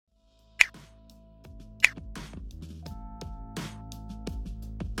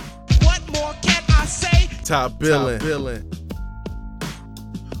Top Billin.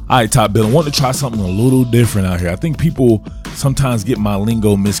 All right, Top Billin. Want to try something a little different out here. I think people sometimes get my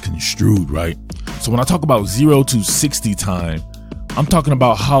lingo misconstrued, right? So when I talk about 0 to 60 time, I'm talking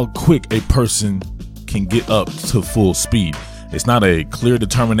about how quick a person can get up to full speed. It's not a clear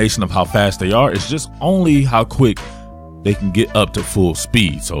determination of how fast they are. It's just only how quick they can get up to full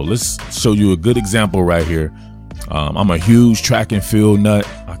speed. So let's show you a good example right here. I'm a huge track and field nut.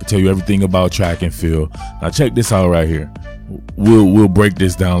 I can tell you everything about track and field. Now check this out right here. We'll break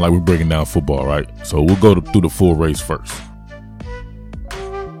this down like we're breaking down football, right? So we'll go through the full race first.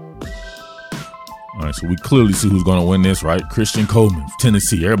 All right, so we clearly see who's going to win this, right? Christian Coleman,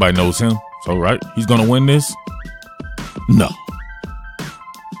 Tennessee. Everybody knows him. So, right, he's going to win this? No.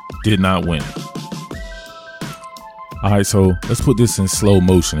 Did not win. All right, so let's put this in slow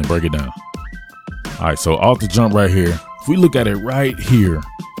motion and break it down. All right, so off the jump right here, if we look at it right here,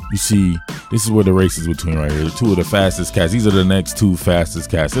 you see this is where the race is between right here. The two of the fastest cats. These are the next two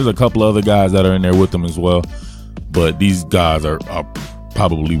fastest cats. There's a couple other guys that are in there with them as well, but these guys are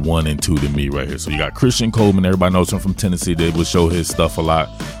probably 1 and 2 to me right here. So you got Christian Coleman. Everybody knows him from Tennessee. They would show his stuff a lot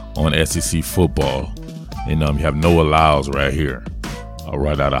on SEC football. And you have Noah Lyles right here,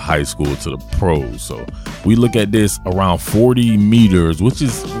 right out of high school to the pros. So we look at this around 40 meters, which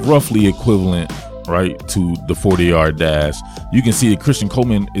is roughly equivalent, right, to the 40-yard dash. You can see that Christian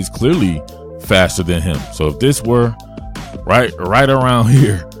Coleman is clearly faster than him. So if this were right around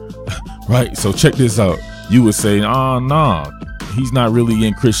here, right, so check this out. You would say, oh, nah, he's not really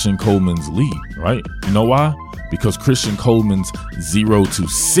in Christian Coleman's league, right? You know why? Because Christian Coleman's 0 to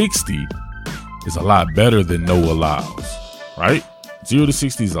 60 is a lot better than Noah Lyles, right? 0 to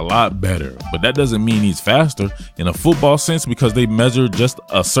 60 is a lot better, but that doesn't mean he's faster in a football sense, because they measure just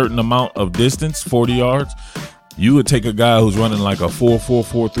a certain amount of distance, 40 yards. You would take a guy who's running like a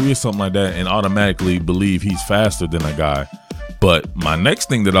 4.443 or something like that and automatically believe he's faster than a guy. But my next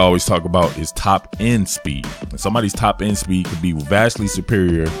thing that I always talk about is top end speed. And somebody's top end speed could be vastly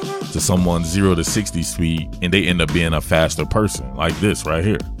superior to someone's 0 to 60 speed, and they end up being a faster person, like this right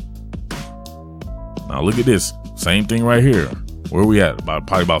here. Now look at this, same thing right here. Where are we at?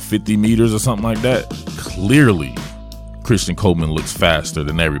 Probably about 50 meters or something like that. Clearly, Christian Coleman looks faster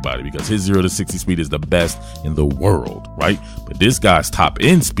than everybody because his 0 to 60 speed is the best in the world, right? But this guy's top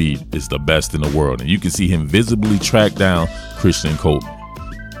end speed is the best in the world. And you can see him visibly track down Christian Coleman.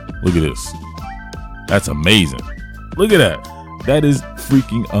 Look at this. That's amazing. Look at that. That is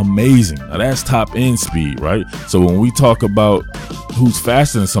freaking amazing. Now that's top end speed, right? So when we talk about who's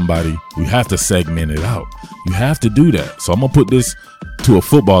faster than somebody, we have to segment it out. You have to do that. So I'm going to put this to a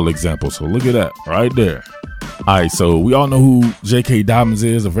football example. So look at that right there. All right, so we all know who J.K. Dobbins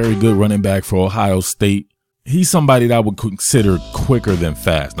is, a very good running back for Ohio State. He's somebody that I would consider quicker than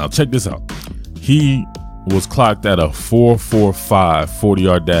fast. Now check this out. He was clocked at a 4.45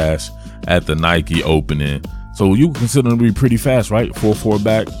 40-yard dash at the Nike opening. So you consider him to be pretty fast, right? 4.4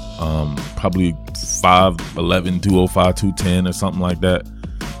 back, probably 5'11", 205, 210 or something like that.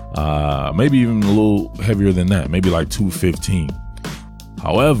 Maybe even a little heavier than that, maybe like 215.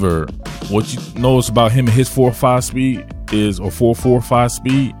 However, what you notice about him and his 4.5 speed is, or 4.45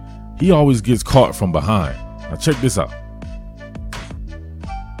 speed, he always gets caught from behind. Now check this out.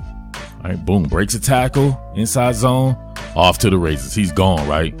 All right, boom, breaks a tackle, inside zone, off to the races. He's gone,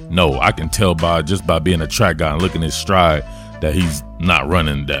 right? No, I can tell just by being a track guy and looking at his stride that he's not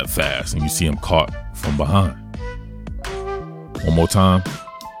running that fast, and you see him caught from behind. One more time.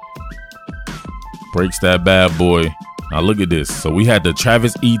 Breaks that bad boy. Now look at this. So we had the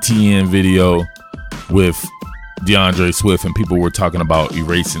Travis Etienne video with DeAndre Swift, and people were talking about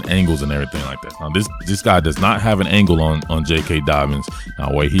erasing angles and everything like that. Now this guy does not have an angle on J.K. Dobbins.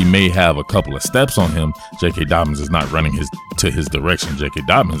 Now wait, he may have a couple of steps on him. J.K. Dobbins is not running to his direction. J.K.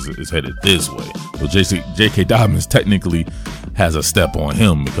 Dobbins is headed this way. So J.K. Dobbins technically has a step on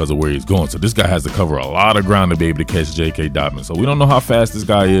him because of where he's going. So this guy has to cover a lot of ground to be able to catch J.K. Dobbins. So we don't know how fast this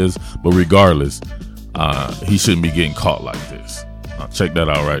guy is, but regardless, he shouldn't be getting caught like this. Now check that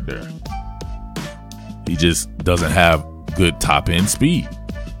out right there. He just doesn't have good top end speed.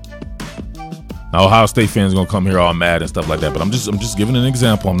 Now Ohio State fans are gonna come here all mad and stuff like that, but I'm just giving an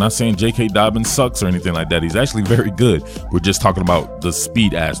example. I'm not saying J.K. Dobbins sucks or anything like that. He's actually very good. We're just talking about the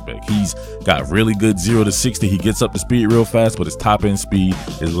speed aspect. He's got really good 0 to 60. He gets up to speed real fast, but his top end speed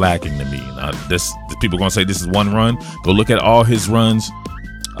is lacking to me. Now people are gonna say this is one run. Go look at all his runs.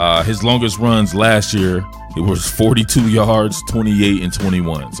 His longest runs last year, it was 42 yards, 28 and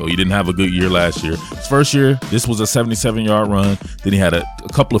 21. So he didn't have a good year last year. His first year, this was a 77-yard run. Then he had a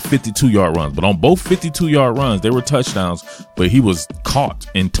couple of 52-yard runs. But on both 52-yard runs, they were touchdowns, but he was caught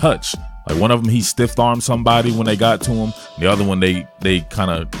and touched Like one of them, he stiff armed somebody when they got to him. The other one, they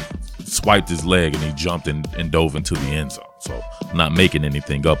kind of swiped his leg and he jumped and dove into the end zone. So I'm not making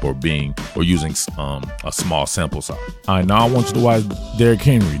anything up or using a small sample size. All right, now I want you to watch Derrick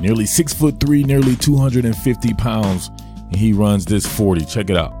Henry, nearly 6'3", nearly 250 pounds, and he runs this 40. Check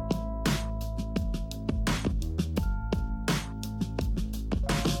it out.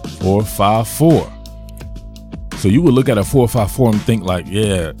 4.54. So you would look at a 4.54 and think like,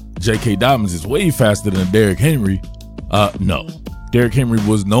 yeah, J.K. Dobbins is way faster than Derrick Henry. No. Derrick Henry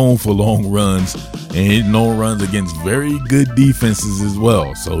was known for long runs, and he known runs against very good defenses as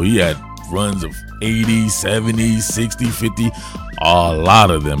well. So he had runs of 80, 70, 60, 50, a lot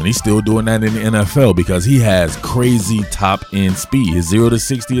of them. And he's still doing that in the NFL because he has crazy top end speed. His 0 to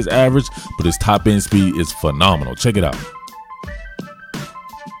 60 is average, but his top end speed is phenomenal. Check it out.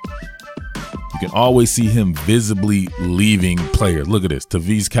 You can always see him visibly leaving players. Look at this.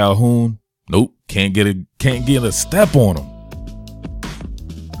 Tavise Calhoun. Nope. Can't get a step on him.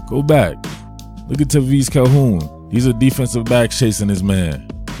 Go back. Look at Tavise Calhoun. He's a defensive back chasing his man,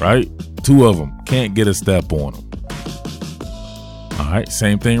 right? Two of them. Can't get a step on him. All right.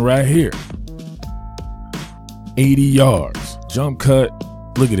 Same thing right here. 80 yards. Jump cut.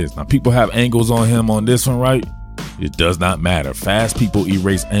 Look at this. Now people have angles on him on this one, right? It does not matter. Fast people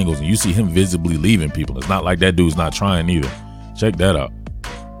erase angles, and you see him visibly leaving people. It's not like that dude's not trying either. Check that out.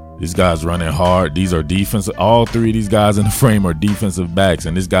 These guys running hard. These are defensive. All three of these guys in the frame are defensive backs,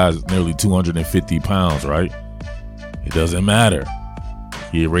 and this guy's nearly 250 pounds, right? It doesn't matter.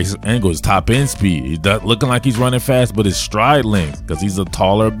 He erases angles, top end speed. He's looking like he's running fast, but his stride length, because he's a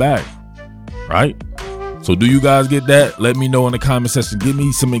taller back, right? So do you guys get that? Let me know in the comment section. Give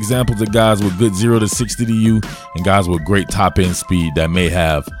me some examples of guys with good 0 to 60 to you and guys with great top end speed that may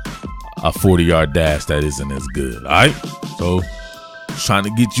have a 40-yard dash that isn't as good. All right. So trying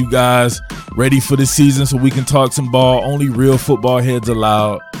to get you guys ready for the season so we can talk some ball. Only real football heads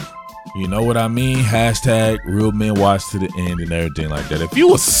allowed. You know what I mean? Hashtag real men watch to the end and everything like that. If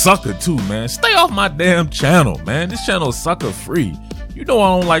you a sucker too, man, stay off my damn channel, man. This channel is sucker free. You know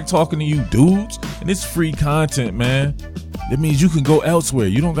I don't like talking to you dudes, and it's free content, man. That means you can go elsewhere.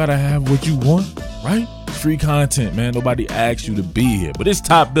 You don't gotta have what you want, right? It's free content, man. Nobody asked you to be here. But it's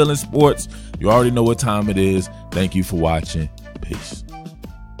Top Billin Sports. You already know what time it is. Thank you for watching. Peace.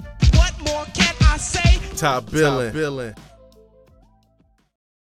 What more can I say? Top Billin.